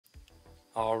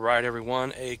All right,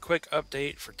 everyone, a quick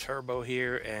update for Turbo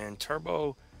here. And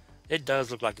Turbo, it does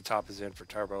look like the top is in for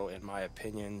Turbo, in my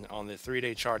opinion. On the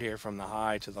 3-day chart here, from the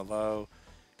high to the low,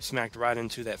 smacked right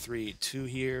into that 382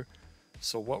 here.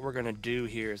 So what we're going to do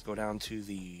here is go down to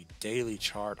the daily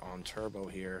chart on Turbo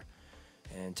here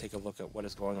and take a look at what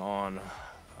is going on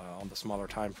the smaller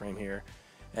time frame here.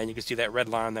 And you can see that red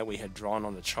line that we had drawn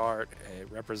on the chart. It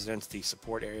represents the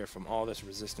support area from all this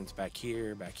resistance back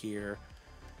here,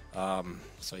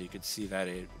 so you could see that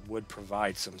it would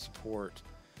provide some support.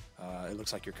 It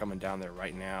looks like you're coming down there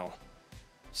right now.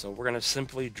 So we're going to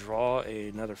simply draw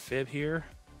another fib here.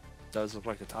 It does look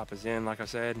like the top is in, like I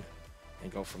said,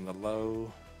 and go from the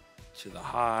low to the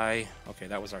high. Okay,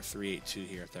 that was our 382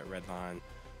 here at that red line.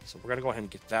 So we're going to go ahead and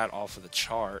get that off of the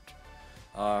chart.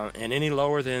 And any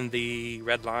lower than the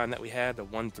red line that we had, the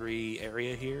 1-3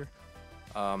 area here,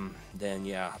 then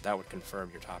yeah, that would confirm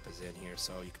your top is in here.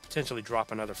 So you could potentially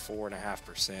drop another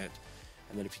 4.5%.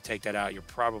 And then if you take that out, you're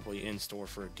probably in store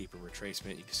for a deeper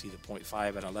retracement. You can see the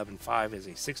 0.5 at 11.5 is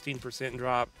a 16%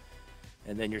 drop.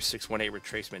 And then your 618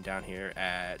 retracement down here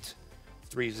at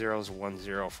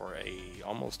 3010 for a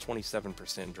almost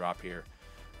 27% drop here.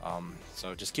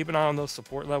 So just keep an eye on those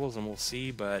support levels and we'll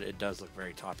see, but it does look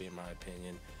very toppy in my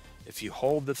opinion. If you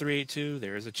hold the 382,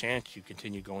 there is a chance you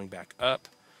continue going back up,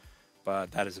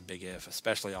 but that is a big if,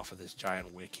 especially off of this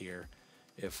giant wick here.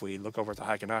 If we look over at the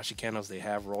Heikin-Ashi candles, they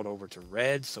have rolled over to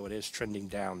red, so it is trending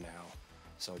down now.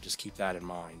 So just keep that in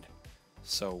mind.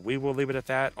 So we will leave it at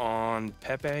that on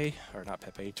Pepe, or not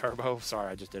Pepe, Turbo. Sorry,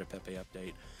 I just did a Pepe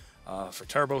update for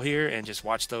Turbo here, and just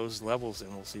watch those levels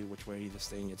and we'll see which way this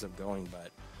thing ends up going. But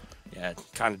yeah, it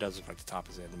kind of does look like the top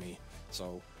is in to me.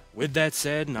 So with that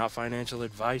said, not financial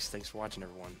advice. Thanks for watching,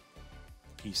 everyone.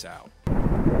 Peace out.